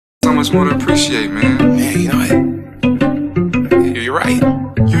much more to appreciate, man. Man, you know what? You're right.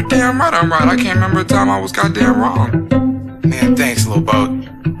 You damn right I'm right. I can't remember a time I was goddamn wrong. Man, thanks, little boat.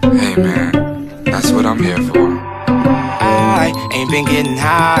 Hey, man, that's what I'm here for. I ain't been getting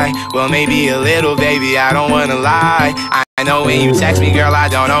high. Well, maybe a little, baby, I don't wanna lie. I know when you text me, girl, I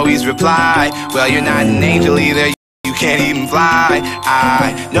don't always reply. Well, you're not an angel either, you can't even fly.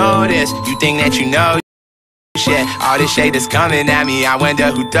 I know this, you think that you know shit. All this shade that's coming at me, I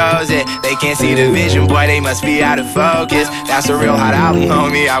wonder who does it. They can't see the vision, boy, they must be out of focus. That's a real hot album,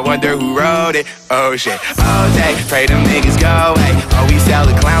 homie, I wonder who wrote it. Oh shit, oh day, pray them niggas go away. Oh, we sell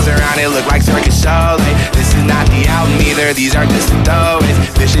the clowns around, it look like Circus Soleil. This is not the album either, these are just the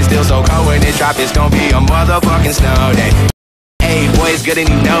throwaways. This shit's still so cold when it drop, it's gonna be a motherfucking snow day. Hey, boy, it's good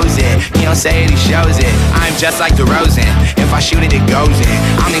and he knows it. He don't say it, he shows it. I'm just like DeRozan. If I shoot it, it goes in.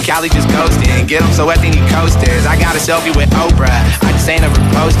 I'm in Cali just coasting. Get him so wet, then he coasters. I got a selfie with Oprah. I just ain't ever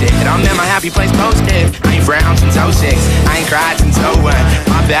posted. I'm in my happy place posted. I ain't frowned since 06. I ain't cried since 01.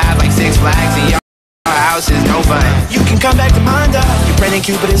 My bad like Six Flags and your house is no fun. You can come back to mine, though. You're pretty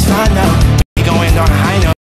cute, but it's fine, though. We going on a high.